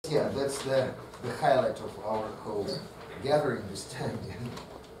that's the highlight of our whole gathering this time.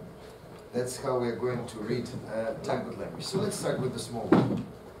 That's how we're going to read Tangut language. So let's start with the small one.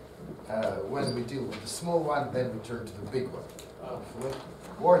 When we deal with the small one, then we turn to the big one.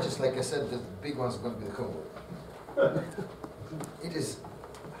 Or just like I said, the big one's going to be the homework. It is,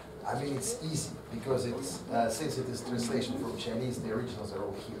 I mean, it's easy because it's since it is translation from Chinese, the originals are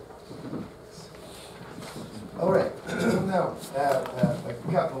all here. All right. Now, a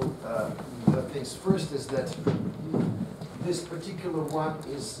couple of things. First is that this particular one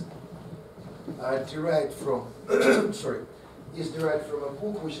is derived from is derived from a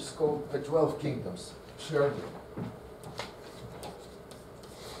book which is called The 12 Kingdoms. Shergo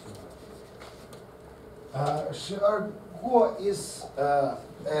is a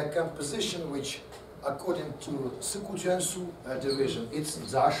composition which, according to Sikutuansu division, it's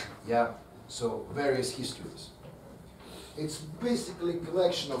Zash, yeah, so various histories. It's basically a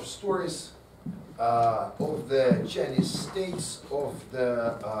collection of stories of the Chinese states of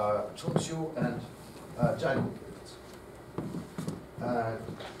the Chungju and Tangut periods.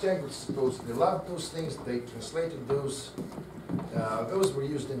 Tangut supposedly loved those things. They translated those. Those were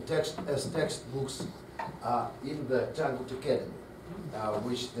used in as textbooks in the Tangut Academy,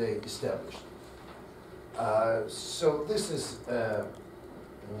 which they established. So this is a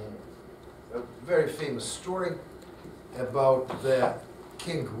very famous story about the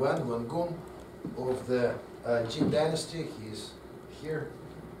King Yuan of the Jin dynasty. He's here.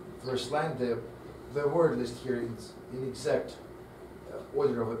 First line. The word list here is in exact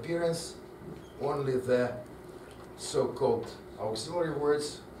order of appearance. Only the so-called auxiliary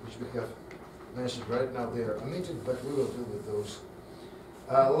words, which we have mentioned right now, they are omitted, but we will deal with those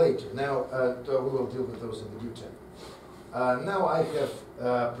later. Now, we will deal with those in the due time. Now I have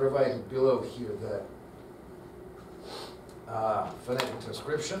provided below here the phonetic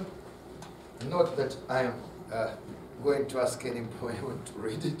transcription. Note that I am going to ask anyone to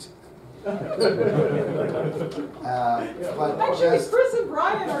read it. Actually, Chris and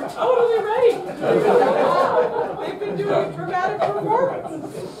Brian are totally ready. They've been doing dramatic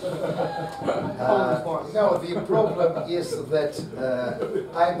performance. No, the problem is that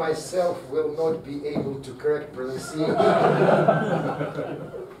I myself will not be able to correct pronunciation.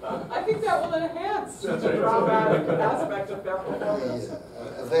 I think that will enhance the dramatic aspect of their performance.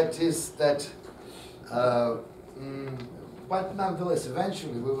 That is that. But nonetheless,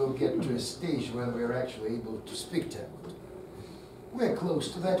 eventually we will get to a stage when we are actually able to speak Tangut. We're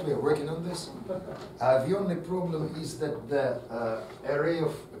close to that, we're working on this. The only problem is that the array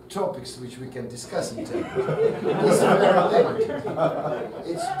of topics which we can discuss in Tangut is very limited.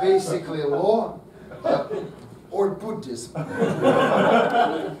 It's basically law or Buddhism,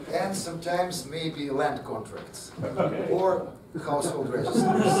 and sometimes maybe land contracts or household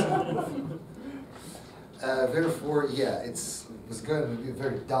registers. Therefore, yeah, it's going to be a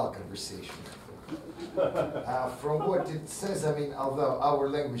very dull conversation. From what it says, I mean, although our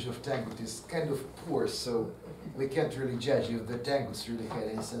language of Tangut is kind of poor, so we can't really judge if the Tanguts really had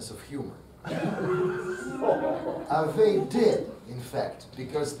any sense of humor. They did, in fact,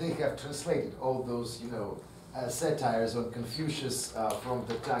 because they have translated all those, satires on Confucius from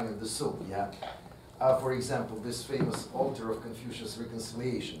the tongue and the soul, yeah? For example, this famous Altar of Confucius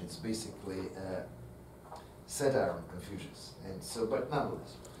Reconciliation, it's basically satire on Confucius, and so, but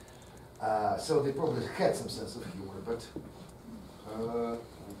nonetheless. So they probably had some sense of humor, but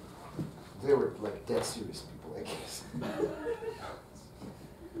they were like dead serious people, I guess.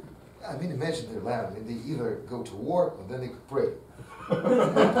 I mean, imagine their life. I mean, they either go to war or then they pray.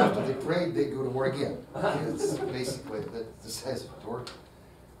 After they pray, they go to war again. It's basically the size of it,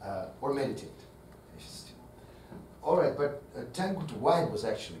 or meditate. All right, but Tangut wine was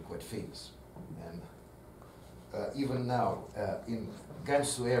actually quite famous, and even now in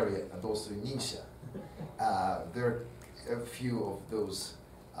Gansu area and also in Ningxia, there are a few of those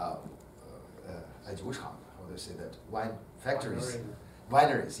how do they say that, wine factories,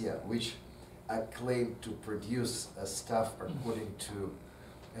 wineries, yeah, which claim to produce stuff according to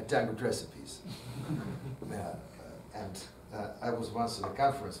Tangut recipes. And I was once at a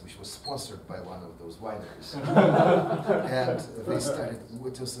conference which was sponsored by one of those wineries, and they started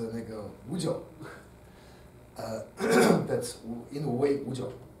with us and they go, "Wuzhou." That's in a way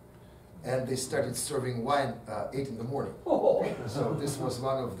Wuzhou. And they started serving wine 8 in the morning. Oh. So this was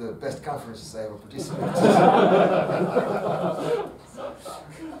one of the best conferences I ever participated in.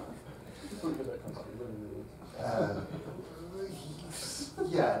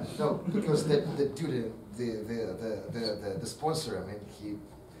 Yeah, no, because the sponsor, I mean,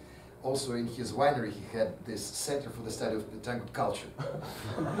 also in his winery, he had this center for the study of the Tangut culture,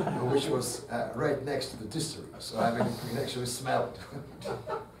 which was right next to the distillery. So I mean, you can actually smell it.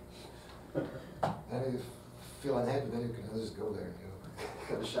 And if you feel unhappy, then you can just go there and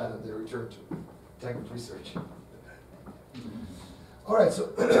have a shot and then return to Tangut research. All right, so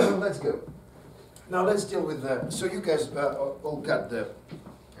let's go. Now let's deal with that. So you guys all got the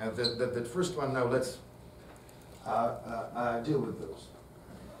first one. Now let's deal with those.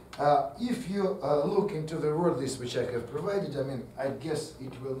 If you look into the word list which I have provided, I mean, I guess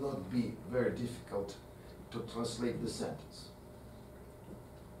it will not be very difficult to translate the sentence.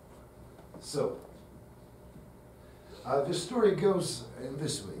 So, the story goes in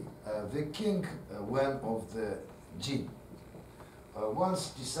this way. The king, Yuan of the Jin, once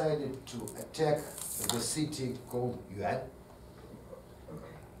decided to attack the city called Yuan,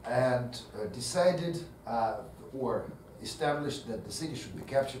 and decided or established that the city should be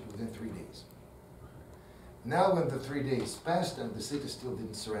captured within 3 days. Now when the 3 days passed and the city still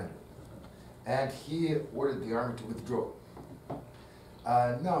didn't surrender, and he ordered the army to withdraw.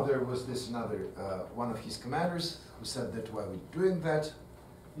 Now there was this another one of his commanders who said that while we're doing that,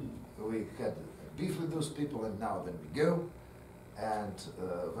 we had beef with those people, and now then we go. And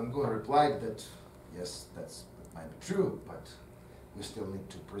Van Gogh replied that yes, that might be true, but we still need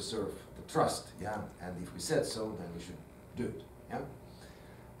to preserve the trust, yeah. And if we said so, then we should do it, yeah.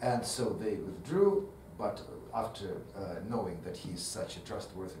 And so they withdrew, but after knowing that he's such a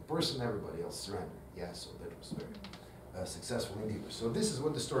trustworthy person, everybody else surrendered, yeah. So that was very successful indeed. So this is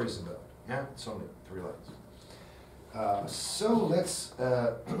what the story is about, yeah. It's only 3 lines. So let's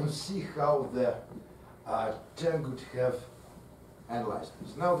see how the Tangut have analyzed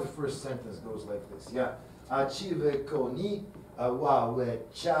this. Now the first sentence goes like this, yeah. Achieve koni wa we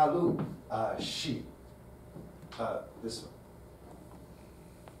chalu shi. This one.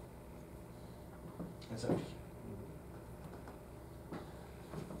 That's actually.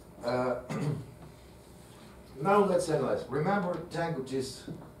 Now let's analyze. Remember, Tangut is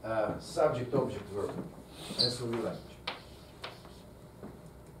subject, object, verb. That's the real language.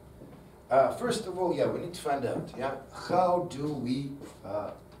 First of all, yeah, we need to find out, yeah, how do we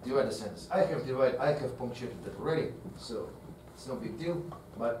divide a sentence? I have punctuated that already, so it's no big deal,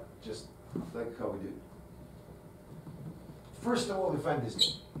 but just like how we do it. First of all, we find this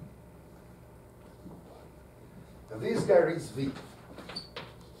guy. Now, this guy reads V.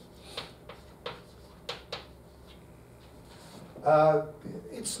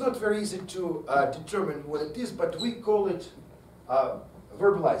 It's not very easy to determine what it is, but we call it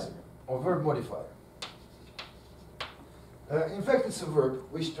verbalizer or verb modifier. In fact, it's a verb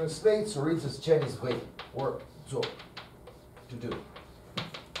which translates or reads as Chinese way or zo, to do.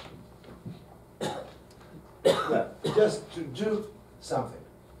 Yeah, just to do something.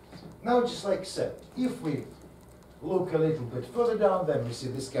 Now, just like I said, if we look a little bit further down, then we see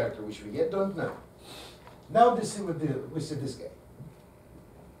this character which we yet don't know. Now we see this guy.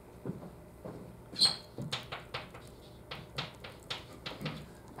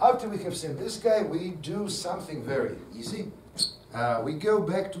 After we have seen this guy, we do something very easy. We go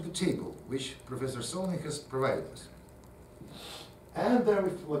back to the table, which Professor Solonin has provided us. And then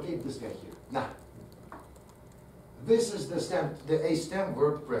we locate this guy here. Now, this is the a stem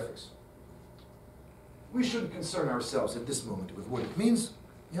verb prefix. We shouldn't concern ourselves at this moment with what it means,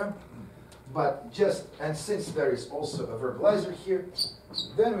 yeah? But just, and since there is also a verbalizer here,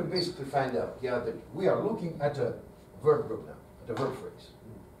 then we basically find out, yeah, that we are looking at a verb group now, at a verb phrase.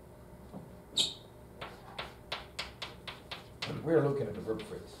 We're looking at a verb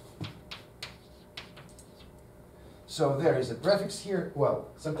phrase. So there is a prefix here. Well,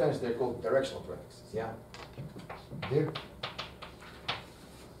 sometimes they're called directional prefixes, yeah? There.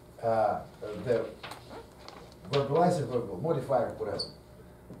 The verbalizer, verbal modifier, whatever.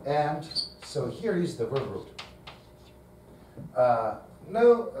 And so here is the verb root.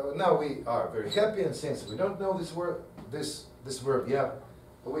 Now we are very happy, and since we don't know this word, this verb, yeah,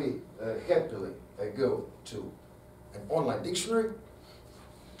 we happily go to an online dictionary,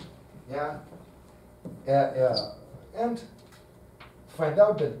 yeah, and find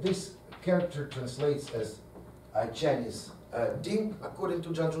out that this character translates as Chinese ding, according to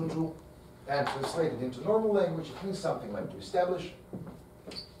Zhang Zhongzhu, and translated into normal language, it means something like to establish,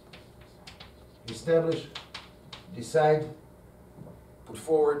 decide, put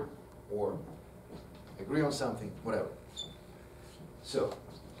forward, or agree on something, whatever. So,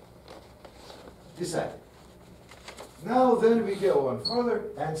 decide. Now then we go on further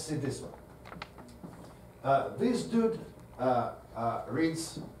and see this one. This dude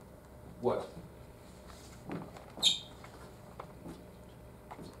reads what?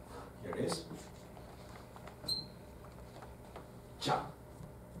 Here it is. Cha.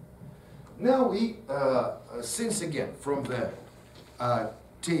 Now we, since again from the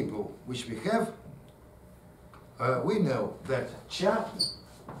table which we have, we know that cha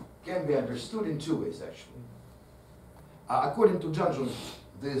can be understood in two ways actually. According to Janjun,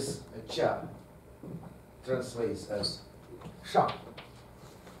 this cha translates as sha.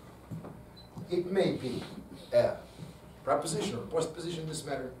 It may be a preposition or postposition in this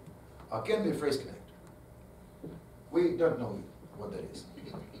matter, can be a phrase connector. We don't know what that is.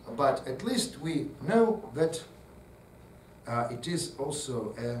 But at least we know that it is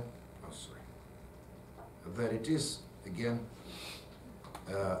also a, that it is, again,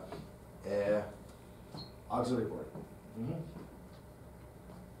 a auxiliary word.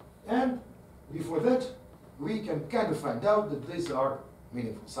 And before that, we can kind of find out that these are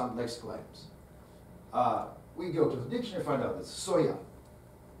meaningful, some lexical items. We go to the dictionary, find out it's soya.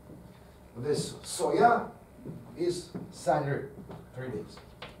 This soya is sanru, 3 days.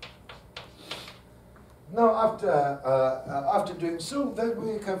 Now, after doing so, then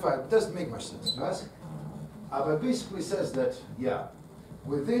we can find, it doesn't make much sense to us, but basically says that, yeah,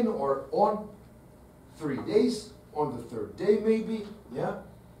 within or on 3 days, on the 3rd day maybe, yeah,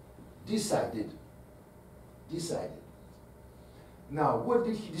 decided. Now, what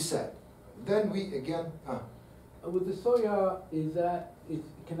did he decide? Then we again, with the soya, is that, it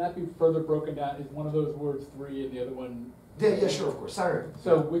cannot be further broken down, is one of those words 3 and the other one? yeah, sure, of course, sorry.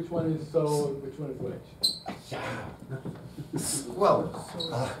 So which one is so, and which one is which? Well,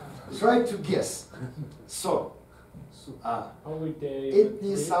 try to guess. So, Only day. it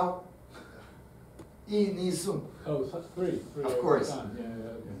is how, in isum. Oh, so 3. Of course. Yeah,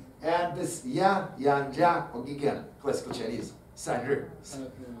 okay. And this ya, yan, ja, or again, classical Chinese, sanru.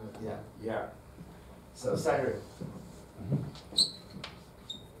 Yeah. So sanru.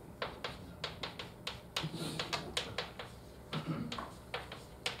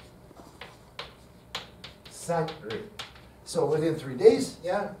 Sanru. So within 3 days,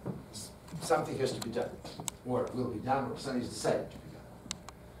 yeah, something has to be done, or will be done, or something is decided to be done.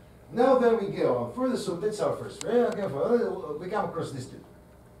 Now then we go on further. So that's our first. We come across this dude.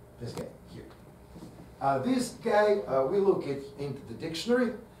 This guy here. This guy, we look at into the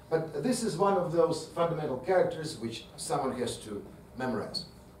dictionary, but this is one of those fundamental characters which someone has to memorize.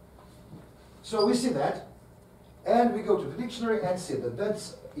 So we see that, and we go to the dictionary and see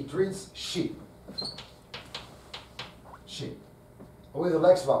that it reads sheep. Sheep. With a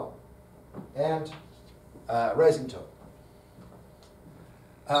lax vowel and rising tone.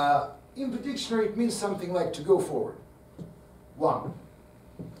 In the dictionary, it means something like to go forward. One.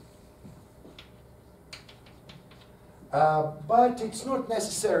 But it's not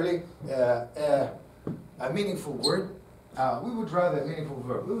necessarily a meaningful word. We would rather a meaningful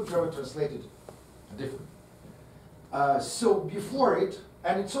verb. We would rather translate it different. So before it,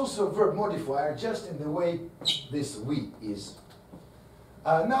 and it's also a verb modifier, just in the way this we is.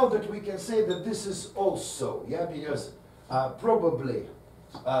 Now that we can say that this is also, yeah, because probably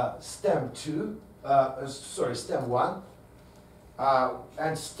stem 1,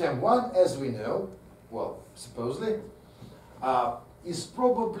 and stem 1, as we know, well, supposedly, is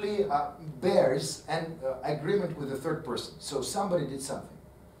probably bears an agreement with the third person. So somebody did something.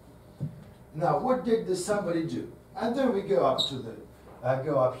 Now, what did this somebody do? And then we go up to the,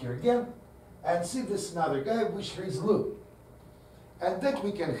 go up here again, and see this another guy which reads lu. And that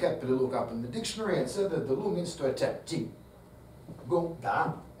we can happily look up in the dictionary and say that the lu means to attack, ti, go,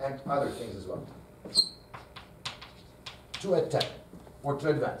 da, and other things as well. To attack, or to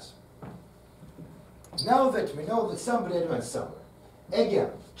advance. Now that we know that somebody advanced somewhere,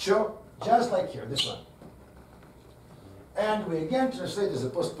 again, cho, just like here, this one. And we again translate as a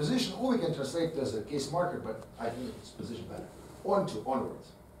postposition, or we can translate as a case marker, but I think it's position better. On to,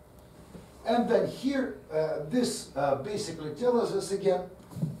 onwards. And then here, this basically tells us again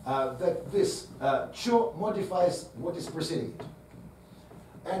that this cho modifies what is preceding it.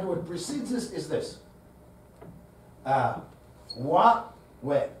 And what precedes this is this. Wa,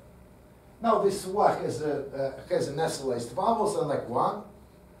 we. Now this wa has a nasalized vowel, so like one.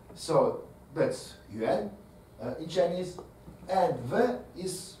 So that's Yuan in Chinese. And the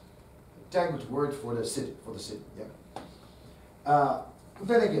is Tangut word for the city, yeah.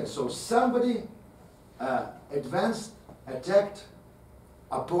 Then again, so somebody advanced, attacked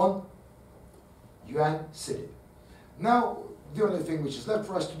upon Yuan city. Now, the only thing which is left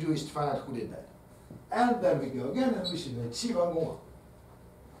for us to do is to find out who did that. And then we go again and we see the Qivangua.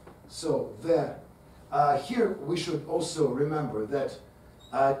 So here we should also remember that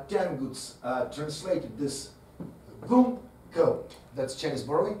Tanguts translated this gum ko, that's Chinese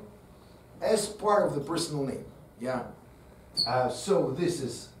borrowing, as part of the personal name. Yeah. So this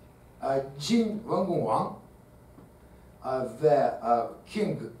is Jin Wangguang, the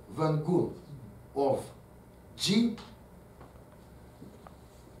King Wangun of Jin,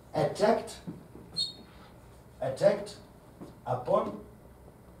 attacked upon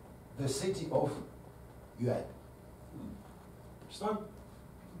the city of Yuan. Understand?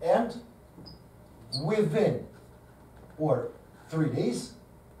 And within or 3 days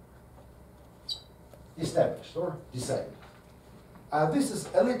established or decided. This is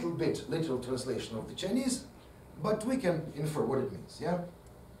a little bit literal translation of the Chinese, but we can infer what it means, yeah?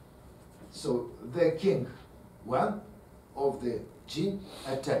 So the king Yuan of the Jin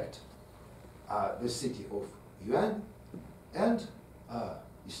attacked the city of Yuan and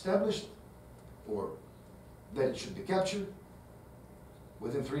established, or that it should be captured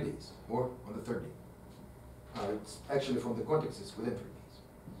within 3 days, or on the 3rd day. It's actually, from the context, it's within 3 days.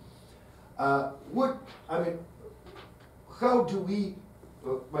 How do we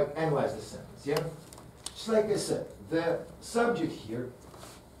analyze the sentence, yeah? Just like I said, the subject here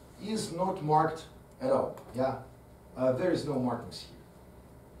is not marked at all, yeah? There is no markings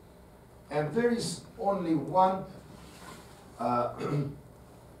here. And there is only one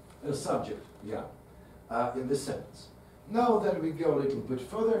subject, yeah, in the sentence. Now then we go a little bit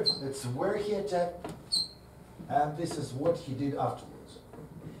further. That's where he attacked, and this is what he did afterwards.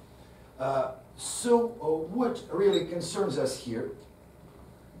 What really concerns us here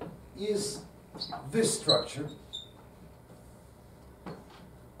is this structure,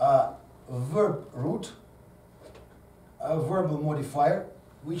 verb root, a verbal modifier,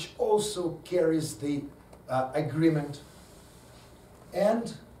 which also carries the agreement,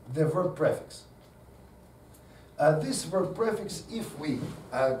 and the verb prefix. This verb prefix, if we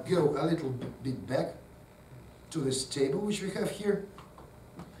go a little bit back to this table which we have here,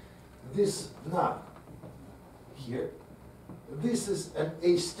 this na here, this is an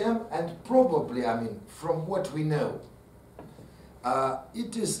A stem, and probably, from what we know,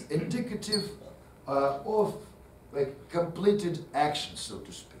 it is indicative of completed action, so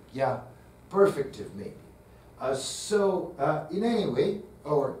to speak. Yeah, perfective maybe. In any way,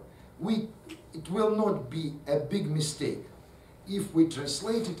 it will not be a big mistake if we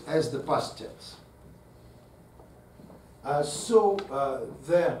translate it as the past tense.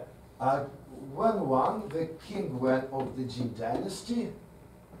 The Yuan, the king Yuan of the Jin dynasty,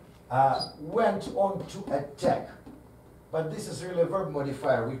 went on to attack. But this is really a verb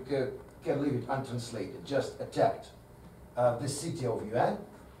modifier. We can leave it untranslated. Just attacked the city of Yuan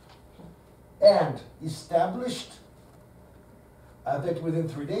and established that within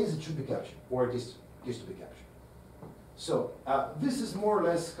 3 days it should be captured, or it is to be captured. So this is more or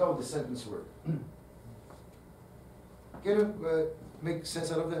less how the sentence works. Can you make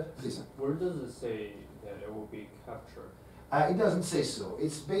sense out of that, please? Where does it say that it will be captured? It doesn't say so.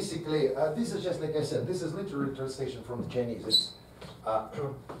 It's basically, this is just like I said, this is literary translation from the Chinese. It's,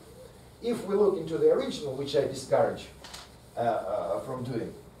 if we look into the original, which I discourage from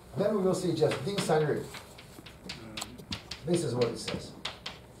doing, then we will see just Ding San Ri. This is what it says.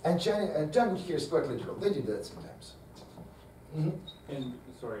 And Tangut here is quite literal. They did that sometimes. Mm-hmm. And,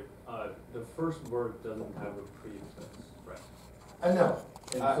 sorry, the first word doesn't have a prefix, right? No.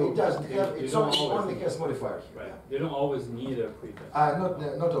 So it doesn't they- have, they it's don't only always- has modifier here. Right. Yeah. They don't always need a prefix.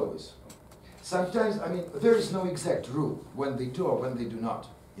 Not always. Sometimes, there is no exact rule when they do or when they do not.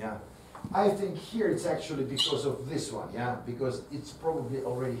 Yeah. I think here it's actually because of this one, yeah, because it's probably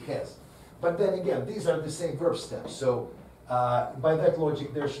already has. But then again, these are the same verb stems, so by that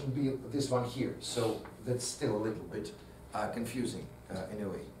logic, there should be this one here. So that's still a little bit confusing in a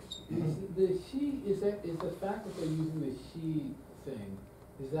way. The she, is the fact that they're using the she thing,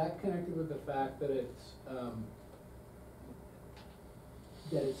 is that connected with the fact that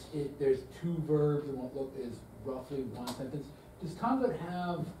there's two verbs and what is roughly one sentence? Does Tangut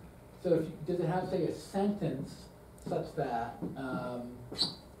have, does it have, say, a sentence such that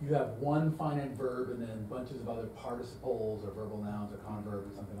you have one finite verb and then bunches of other participles or verbal nouns or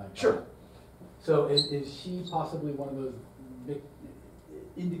converbs or something like that? Sure. So is she possibly one of those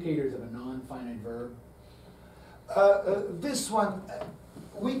indicators of a non-finite verb? This one,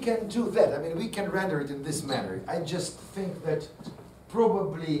 we can do that. We can render it in this manner. I just think that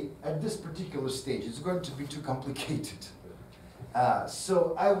probably at this particular stage it's going to be too complicated.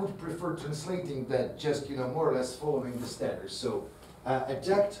 So I would prefer translating that just, more or less following the standards. So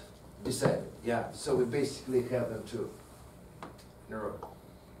attacked, decided. Yeah, so we basically have them two in a row.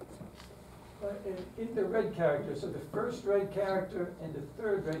 In the red character, so the first red character and the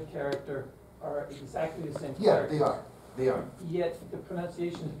third red character are exactly the same Yeah, character. they are. They are. Yet the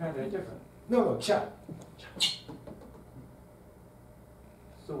pronunciation is apparently different. No, cha.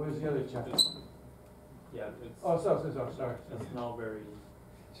 So where's the other check? Yeah, it's, Oh, sorry. it's not very,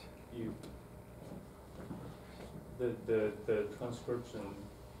 you, the transcription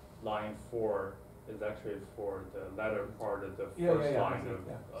line 4 is actually for the latter part of the Yeah, first yeah, line I see, of.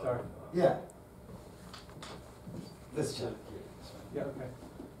 yeah, sorry. Yeah. This cha. Yeah, okay.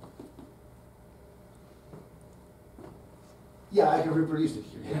 Yeah, I can reproduce it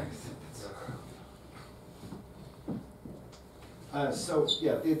here. So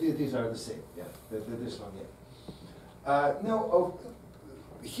yeah, these are the same. Yeah, this one. Yeah. Now,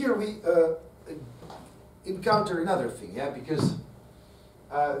 here we encounter another thing. Yeah, because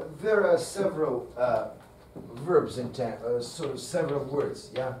there are several verbs in sort of several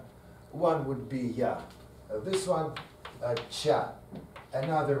words. Yeah, one would be yeah. This one, cha.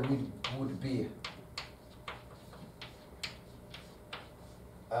 Another would be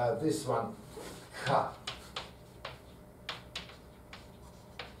this one, ka.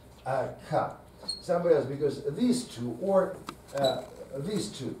 Ka. Somebody else, because these two or these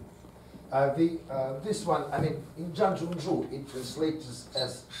two, this one, I mean, in Zhanzhongzhou it translates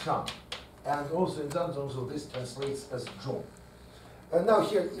as shang, and also in Zhanzhongzhou this translates as zhong. Now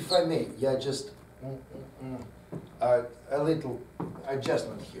here, if I may, yeah, just a little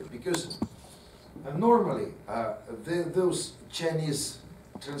adjustment here, because normally those Chinese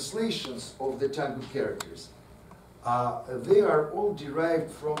translations of the Tangut characters, they are all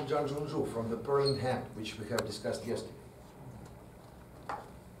derived from Zhanzhongzhou, from the pearl in hand, which we have discussed yesterday.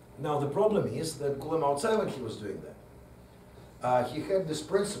 Now the problem is that Gula Cai, when he was doing that, he had this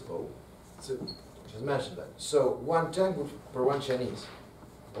principle, so just mentioned that. So one Tangut per one Chinese,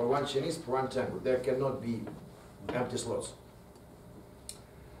 or one Chinese per one Tangut. There cannot be empty slots.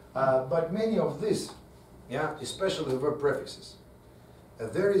 But many of these, yeah, especially the verb prefixes,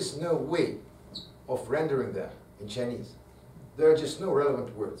 there is no way of rendering them in Chinese. There are just no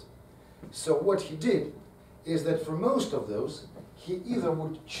relevant words. So what he did is that for most of those, he either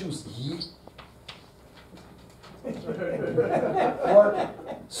would choose yi or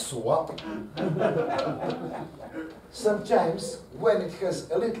swap. Sometimes, when it has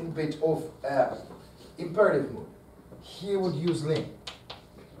a little bit of imperative mood, he would use lin.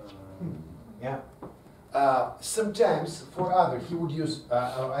 Yeah. Sometimes, for other, he would use,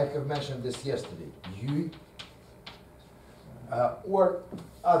 I have mentioned this yesterday, yu, or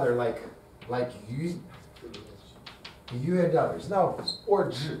other like yu, yu and others. Now,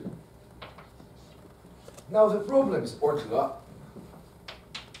 or zhi. Now the problem is, or zhe.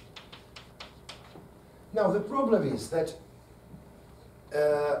 Now the problem is that,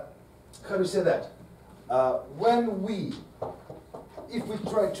 how do you say that? If we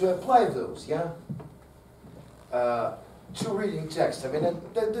try to apply those, yeah, to reading text, I mean,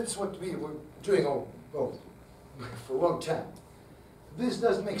 that's what we were doing for a long time. This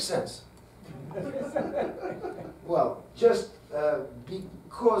doesn't make sense. Well, just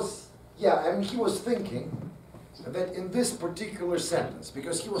because, yeah, I mean, he was thinking that in this particular sentence,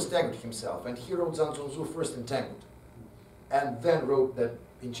 because he was Tangut himself, and he wrote Zhanzhongzhou first in Tangut, and then wrote that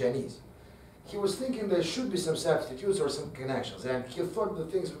in Chinese. He was thinking there should be some substitutes or some connections, and he thought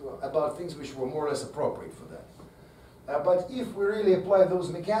about things which were more or less appropriate for that. But if we really apply those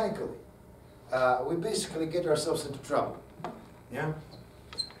mechanically, we basically get ourselves into trouble. Yeah.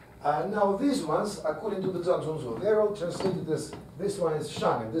 Now these ones, according to the Zhanzhongzhou, they're all translated as, this one is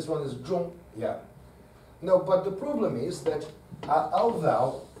shang and this one is zhong. Yeah. No, but the problem is that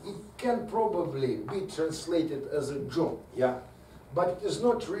although it can probably be translated as a zhong, yeah, but it is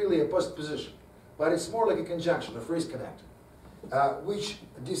not really a postposition, but it's more like a conjunction, a phrase connector, which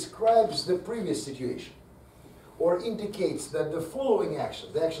describes the previous situation, or indicates that the following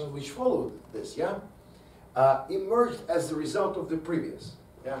action, the action which followed this, yeah, emerged as the result of the previous.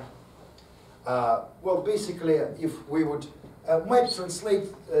 Yeah. Well, basically, if we would might translate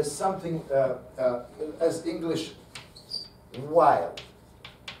something as English while.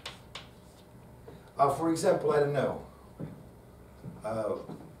 For example, I don't know,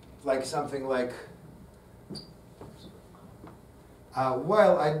 like something like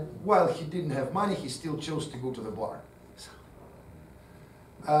while he didn't have money, he still chose to go to the bar.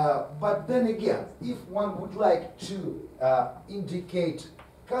 But then again, if one would like to indicate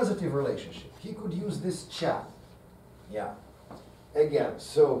causative relationship, he could use this cha. Yeah. Again,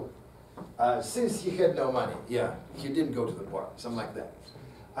 so since he had no money, yeah, he didn't go to the bar, something like that.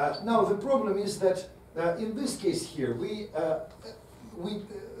 Now the problem is that in this case here,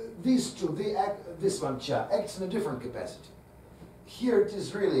 these two, this one cha acts in a different capacity. Here it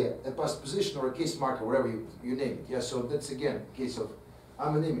is really a postposition or a case marker, whatever you name it. Yeah, so that's again a case of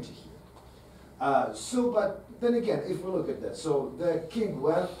anonymity here. But then again, if we look at that, so the King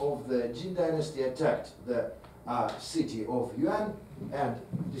Yuan of the Jin dynasty attacked the city of Yuan and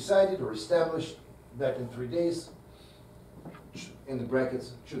decided or established that in 3 days, in the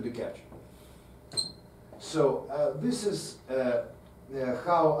brackets, should be captured. So this is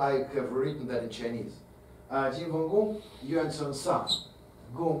how I have written that in Chinese. Jin Wen Gong, Yuan Sun San,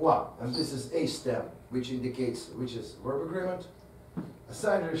 Gong Wa, and this is a stem, which indicates, which is verb agreement.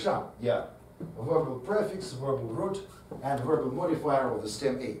 San Ri Shang, yeah, a verbal prefix, verbal root, and verbal modifier of the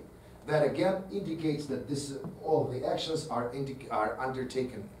stem a. That again indicates that this all the actions are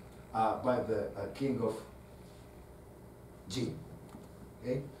undertaken by the king of Jin.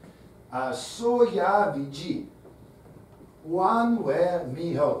 Okay, so ya vi ji, wan we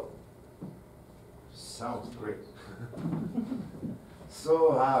mi ho. Sounds great.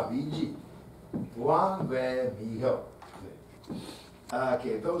 So ha vi ji, wan we mi ho.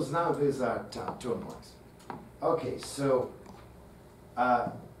 Okay, these are tone marks. Okay, so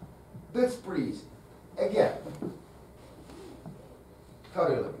that's pretty easy. Again, how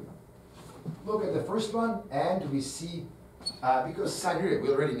do you look? Look at the first one, and we see, because Sanri we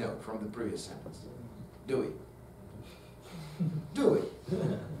already know from the previous sentence. Do we? Do we?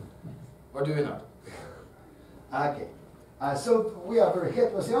 Or do we not? Okay, so we are very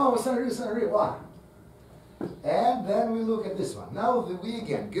happy to say, oh, Sanri, why? And then we look at this one. Now we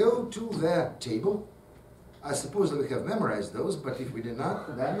again go to the table. I suppose that we have memorized those, but if we did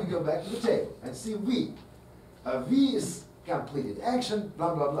not, then we go back to the table and see V. V is completed action,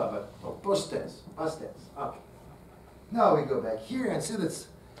 blah, blah, blah, but oh, past tense. Okay. Now we go back here and see that.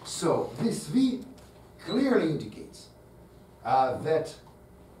 So this V clearly indicates that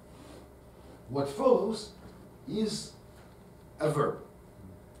what follows is a verb.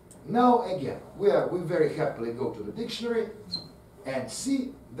 Now again, we very happily go to the dictionary and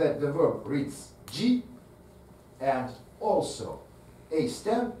see that the verb reads G and also a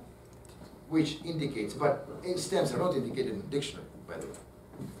stem, which indicates, but a stems are not indicated in the dictionary, by the way.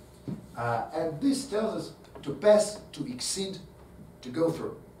 And this tells us to pass, to exceed, to go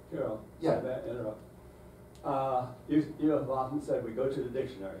through. Kirill, Yeah. may I interrupt? You have often said we go to the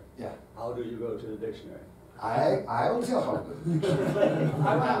dictionary. Yeah. How do you go to the dictionary? I will tell how to do it.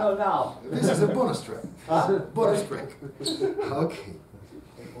 I want to know now. This is a bonus track. Huh? Bonus track. Okay.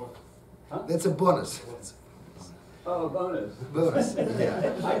 Huh? That's a bonus. Oh, bonus. Bonus.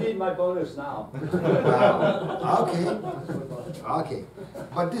 Yeah. I need my bonus now. Wow. Okay. Okay.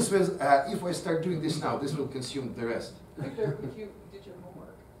 But this was, if I start doing this now, this will consume the rest. Victor, if you did your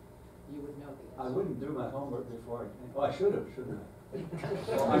homework, you would know the I answer. woun't do my homework before I came. Oh, I should have, shouldn't I?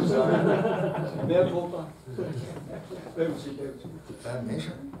 Oh, I'm sorry. Mea culpa.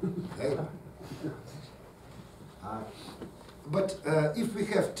 Hey. But if we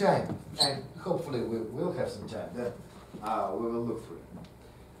have time, and hopefully we will have some time, then we will look through it.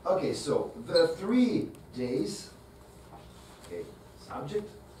 Okay, so the 3 days, okay, subject,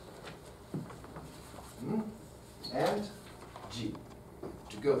 and G,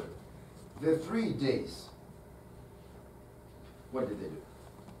 to go through. The 3 days, what did they do?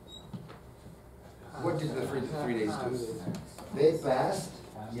 What did the 3 days do? They passed,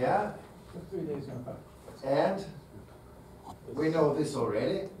 yeah, 3 days gone by. and we know this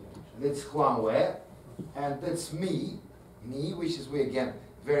already. That's Huang Wei, and that's me, which is we again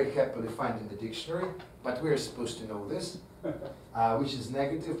very happily find in the dictionary, but we're supposed to know this, which is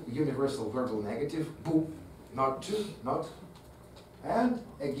negative, universal verbal negative, bu, not to, not. And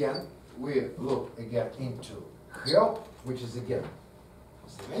again, we look again into help, which is again,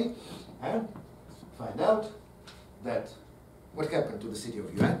 me, and find out that what happened to the city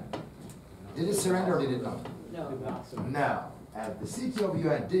of Yuan. Did it surrender or did it not? No. No, and the city of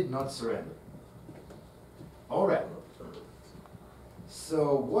Yuan did not surrender. All right.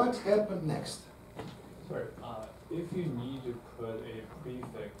 So what happened next? Sorry, if you need to put a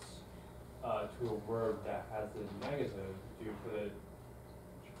prefix to a word that has a negative, do you put it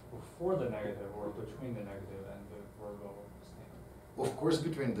before the negative or between the negative and the verbal stem? Of course,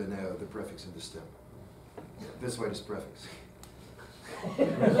 between the prefix and the stem. That's why it's prefix.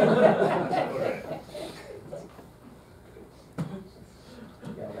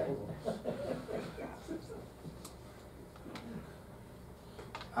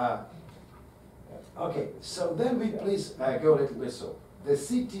 Okay, so then we please go a little bit so. The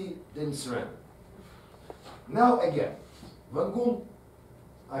city didn't surrender. Now again, Wangun,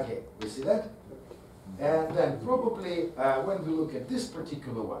 okay, we see that? And then probably when we look at this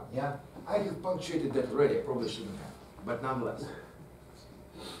particular one, yeah, I have punctuated that already, I probably shouldn't have, but nonetheless.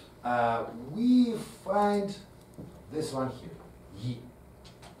 We find this one here, yi.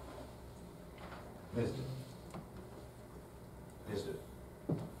 visited. Visited.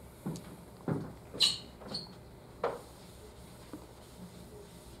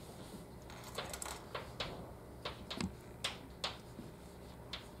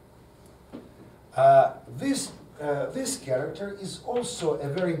 This character is also a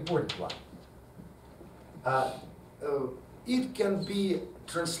very important one. It can be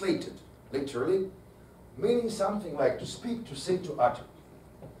translated literally, meaning something like to speak, to say, to utter.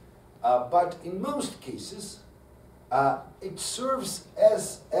 But in most cases, it serves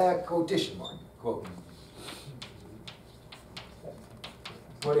as a quotation mark. Quote.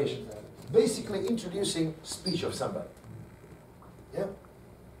 Quotation. Basically introducing speech of somebody. Yeah?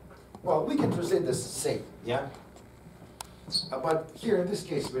 Well, we can translate this say, yeah? But here in this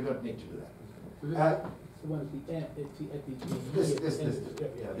case, we don't need to do that. The one at the end, at the This end.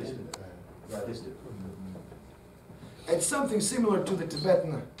 did. Yeah, this did. Yeah, this did. It's something similar to the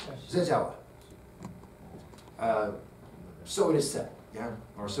Tibetan Zhejiawa. So it is said, yeah?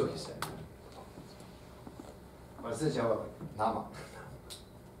 Or so he said. But Zhejiawa, like, Nama.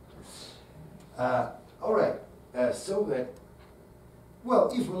 All right, so that, well,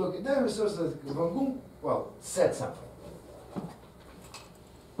 if we look at that, so that Van Gogh, well, said something.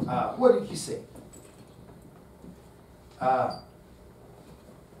 What did he say?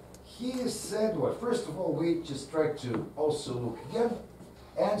 He said, well, first of all, we just try to also look again,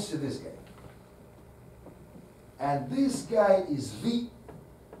 answer this guy. And this guy is V,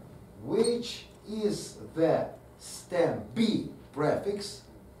 which is the stem B prefix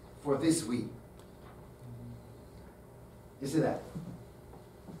for this V. You see that?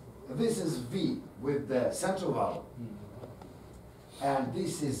 This is V with the central vowel. And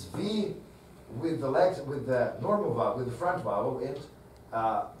this is V with the legs, with the normal vowel, with the front vowel, and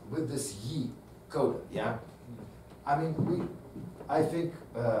with this Y coded, yeah? I mean, I think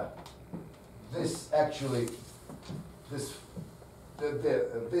this actually, this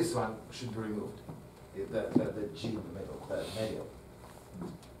one should be removed. The G in the middle, the medial.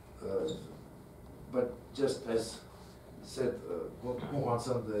 But just as said,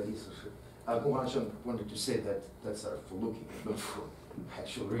 Guhanshan wanted to say that that's for looking, not for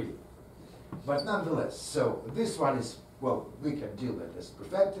actual reading. But nonetheless, so this one is, well, we can deal with it as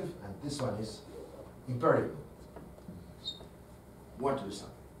perfective, and this one is imperative. Want to do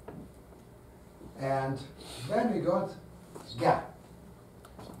something. And then we got ga.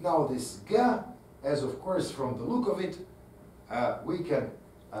 Now this ga, as of course from the look of it, we can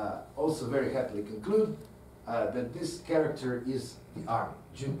also very happily conclude that this character is the army,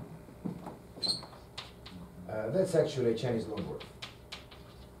 Jun. That's actually a Chinese loanword.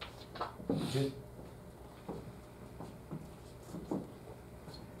 Jun.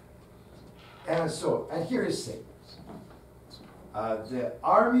 And here is saying, the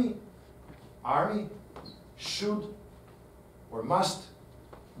army should or must,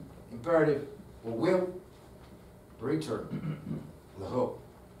 imperative or will, return. Leho.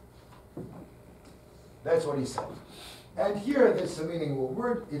 That's what he said. And here, that's the meaning of a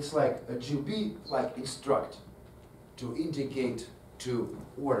word. It's like a to be, like instruct, to indicate, to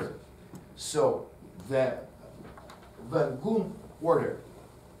order. So the Van Gogh order,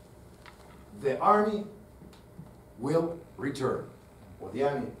 the army will return, or the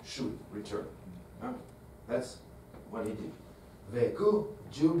army should return. Huh? That's what he did. Veku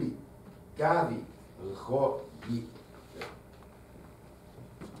Jubi Gavi Lho Yi.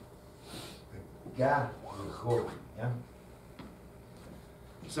 Ga Lho. Yeah.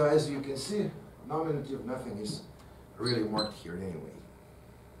 So as you can see, nominative nothing is really marked here anyway.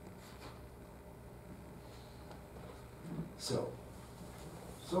 So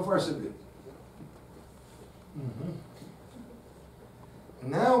far so good.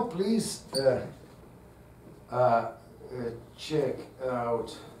 Now please check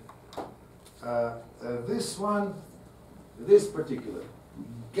out this one, this particular.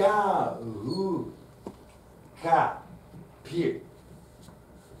 Ga, hu, ka, pi.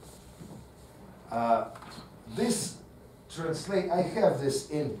 This translate, I have this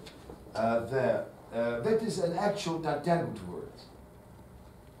in that is an actual Tangut word.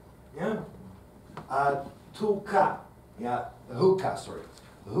 Yeah? Tuka, yeah, huka, sorry.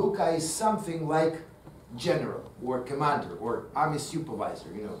 Huka is something like general or commander or army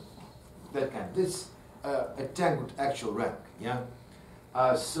supervisor, you know, that kind. This a Tangut actual rank, yeah?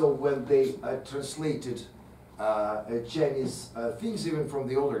 So when they translated Chinese things, even from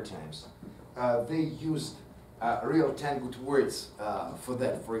the older times, they used real Tangut words for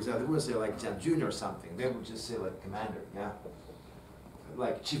that. For example, they wouldn't say like Jianjun or something. They would just say like commander, yeah?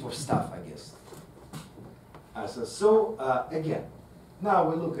 Like chief of staff, I guess. Again, Now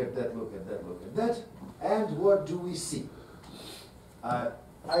we look at that, and what do we see? I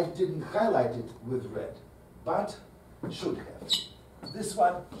didn't highlight it with red, but should have. This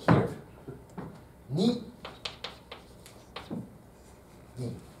one here. Ni.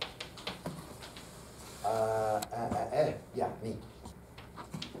 Ni. Yeah, ni.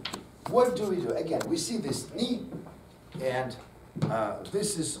 What do we do? Again, we see this ni, and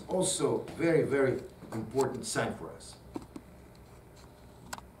this is also very, very important sign for us.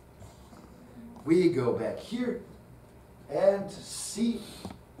 We go back here and see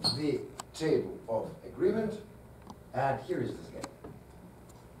the table of agreement, and here is this guy.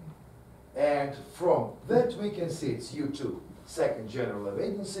 And from that we can see it's U2, second general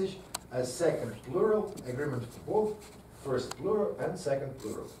avoidances, a second plural, agreement for both, first plural and second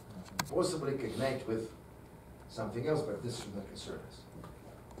plural. Possibly cognate with something else, but this should not concern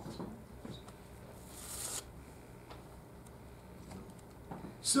us.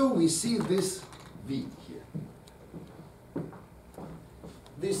 So we see this V here.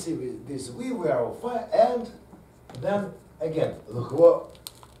 This V we are fine, and then again,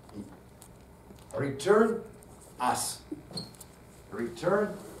 return us.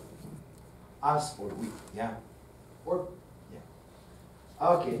 Return us or we, yeah? Or, yeah.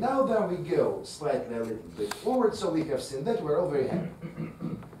 Okay, now then we go slightly a little bit forward, so we have seen that, we're all very happy.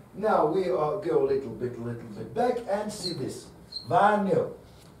 Now we go a little bit back and see this. Vanil.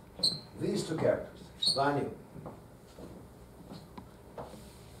 These two characters. Vanil.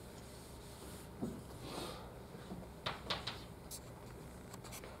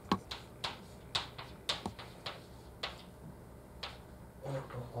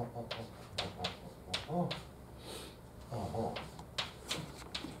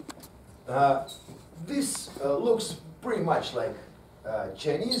 This looks pretty much like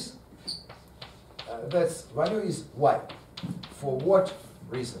Chinese. That's value is why. For what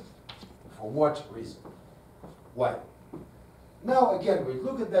reason? For what reason? Why? Now again, we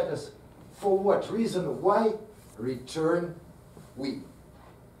look at that as for what reason? Why return we?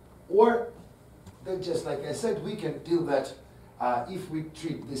 Or that just like I said, we can do that if we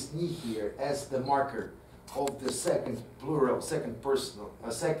treat this ni here as the marker of the second plural, second personal,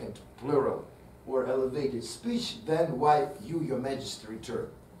 second plural or elevated speech, then why you, your majesty, return.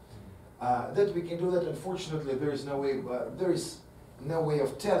 That we can do that. Unfortunately, there is no way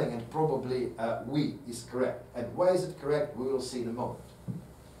of telling, and probably we is correct. And why is it correct? We will see in a moment.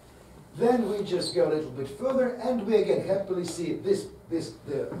 Then we just go a little bit further, and we again happily see this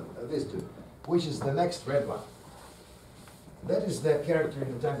dude, which is the next red one. That is the character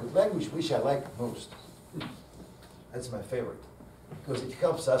in the Tangut language which I like most. That's my favorite, because it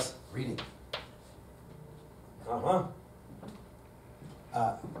helps us reading.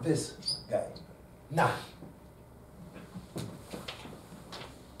 This guy, na.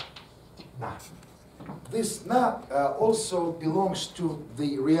 Na. This na also belongs to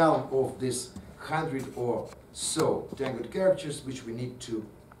the realm of this 100 or so Tangut characters which we need to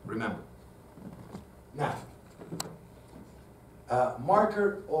remember. Na.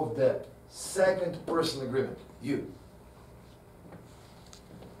 Marker of the second person agreement, you.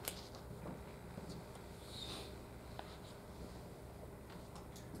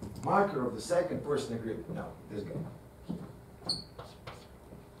 Marker of the second person agreement. No, this guy.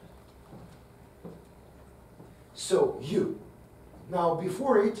 So, you. Now,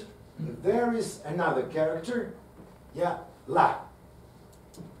 before it, there is another character. Yeah, la.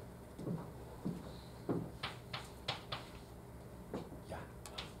 Yeah.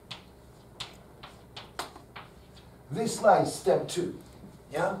 This la is stem 2.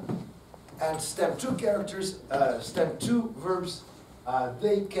 Yeah? And stem 2 characters, stem 2 verbs,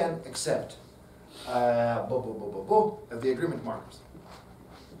 they can accept the agreement markers.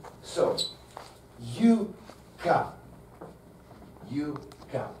 So, you come. You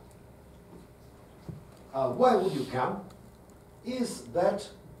come. Why would you come? Is that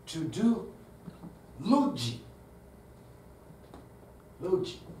to do luji.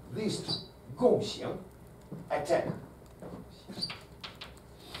 Luji. These two. 共行. Attack.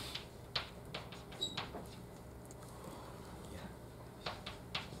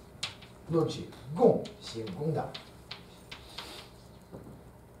 Luji. 共行攻打.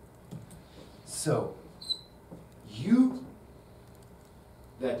 So, you,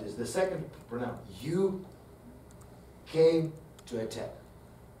 that is the second pronoun, you came to attack.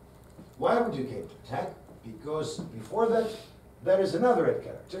 Why would you came to attack? Because before that, there is another red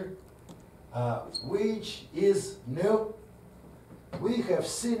character, which is no. We have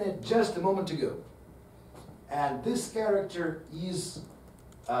seen it just a moment ago. And this character is,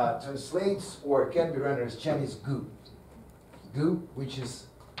 translates or can be rendered as Chinese gu. gu, which is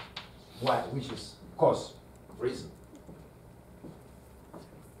why, which is cause, reason.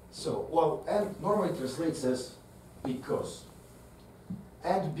 So, well, and normally translates as because.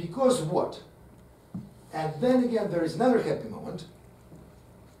 And because what? And then again, there is another happy moment.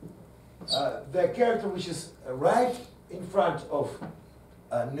 The character which is right in front of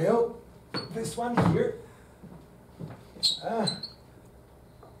no, this one here.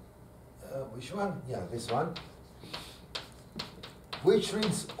 Which one? Yeah, this one. Which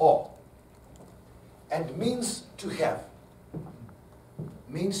reads O and means to have.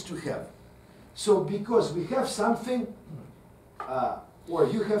 Means to have. So because we have something, or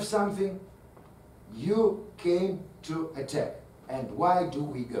you have something, you came to attack. And why do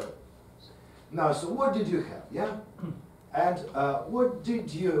we go? Now, so what did you have, yeah? And what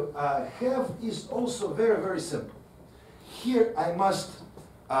did you have is also very, very simple. Here I must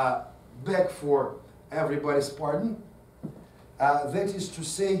beg for everybody's pardon. That is to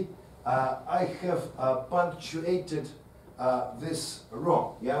say, I have punctuated this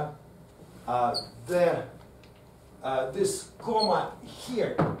wrong, yeah? This comma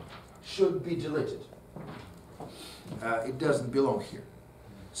here should be deleted. It doesn't belong here.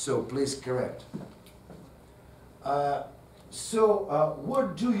 So please correct. What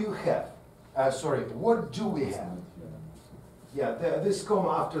do you have? Sorry, what do we have? Yeah, this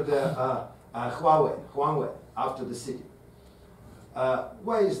comma after the Huawei, after the city.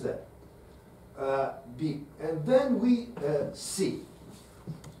 Why is that? And then we see.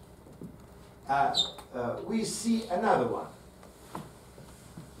 We see another one.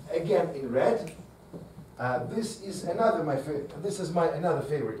 Again in red. This is another another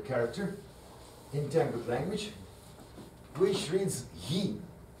favorite character in Tangut language, which reads he.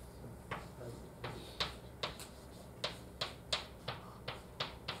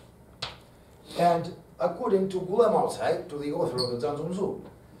 And according to Gulam Outside, to the author of the Zanzunzu,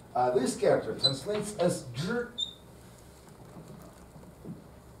 this character translates as dr.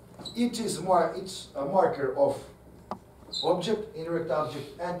 It's a marker of object, indirect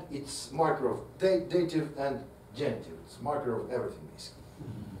object, and it's marker of dative and genitive. It's marker of everything, basically.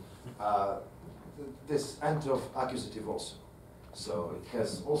 This and of accusative also. So it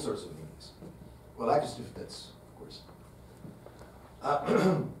has all sorts of meanings. Well, accusative, that's of course.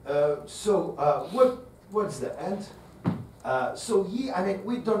 What's the end? So ye, I mean,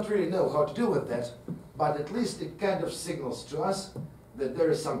 we don't really know how to deal with that, but at least it kind of signals to us that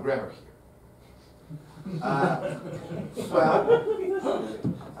there is some grammar here.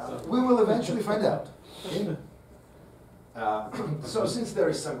 We will eventually find out. Okay? So since there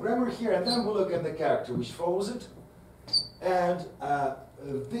is some grammar here, and then we'll look at the character which follows it, and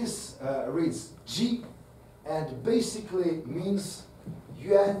this reads G, and basically means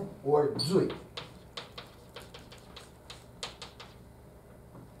Yuan or Zui.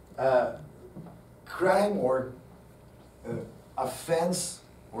 Crime or offense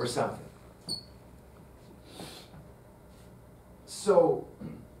or something. So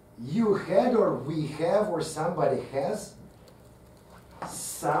you had or we have or somebody has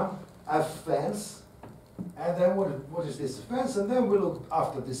some offense, and then what is this offense? And then we look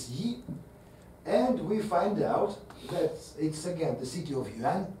after this yi, and we find out that it's again the city of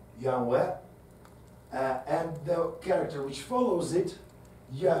Yuan, Yuanwe, and the character which follows it,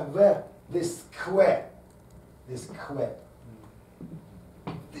 Yuanwe, this kwe, this guy.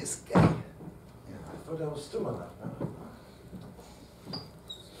 Yeah, I thought I was still enough.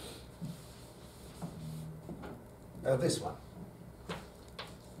 No? This one.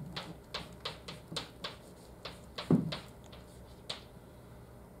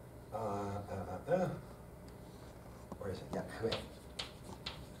 Where is it? Yeah,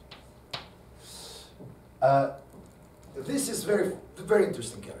 kwe. This is very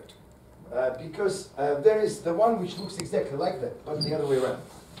interesting character. Because there is the one which looks exactly like that, but the other way around.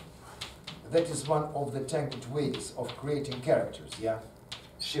 That is one of the Tangut ways of creating characters, yeah?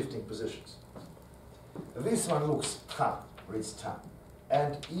 Shifting positions. This one looks ta, reads ta,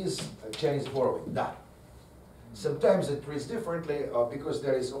 and is Chinese borrowing, da. Sometimes it reads differently because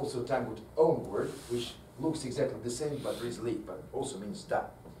there is also Tangut own word, which looks exactly the same, but reads li, but also means da.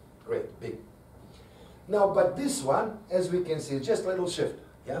 Great, big. Now, but this one, as we can see, just a little shift,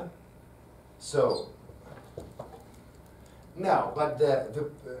 yeah? So, now, but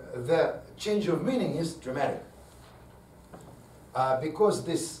the change of meaning is dramatic. Because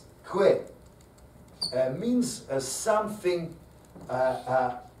this kwe means something,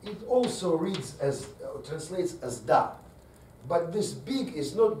 it also reads as, translates as da. But this big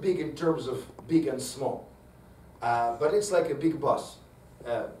is not big in terms of big and small. But it's like a big boss,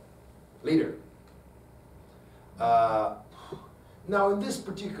 leader. Now, in this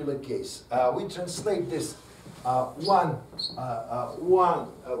particular case, we translate this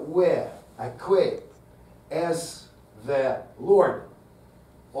Kwe as the Lord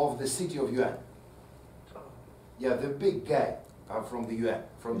of the city of Yuan. Yeah, the big guy from the Yuan,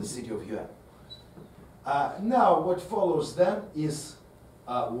 from the city of Yuan. Now, what follows then is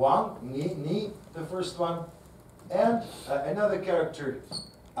Wang, Ni, the first one, and another character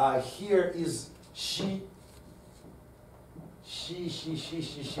here is Shi,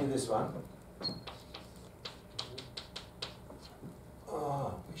 this one.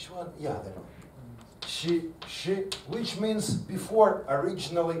 Which one? Yeah, that one. She, which means before,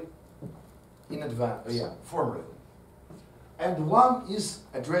 originally, in advance, yeah, formerly. And one is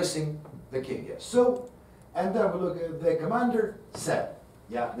addressing the king, yeah. So, and then we look at the commander said,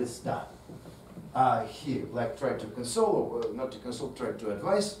 yeah, this time. He like tried to console, or not to console, tried to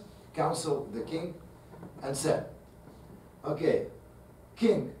advise, counsel the king, and said, okay,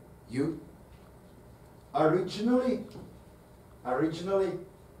 king, you originally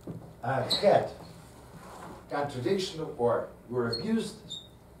had contradiction or were abused,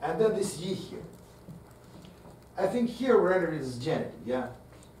 and then this ye here. I think here we rendered it as genitive, yeah?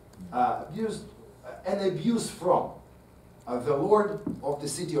 Abused, an abuse from the lord of the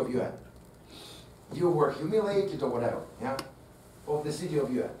city of Yuan. You were humiliated or whatever, yeah? Of the city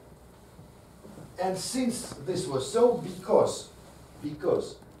of Yuan. And since this was so,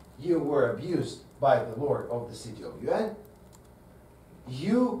 because you were abused by the lord of the city of Yuan,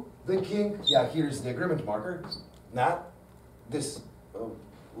 you, the king, yeah, here is the agreement marker, not this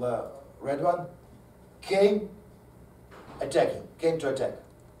red one, came to attack.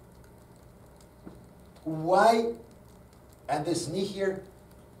 Why, and this ni here,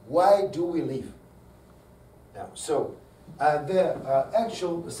 why do we leave? Now, so the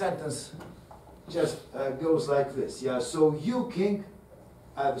actual sentence just goes like this, yeah, so you, king,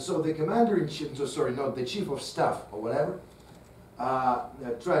 so the commander-in-chief, so sorry, not the chief of staff or whatever,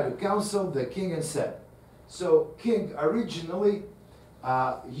 tried to counsel the king and said, so king, originally,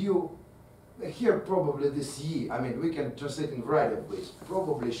 you, here probably this ye, I mean, we can translate in a variety of ways,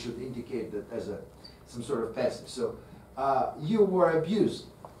 probably should indicate that as some sort of passive. So, you were abused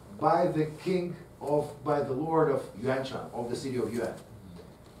by the king by the lord of Yuanchan, of the city of Yuan.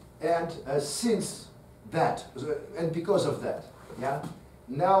 And since that, and because of that, yeah,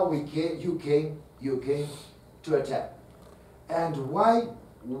 now you came to attack. And why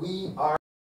we are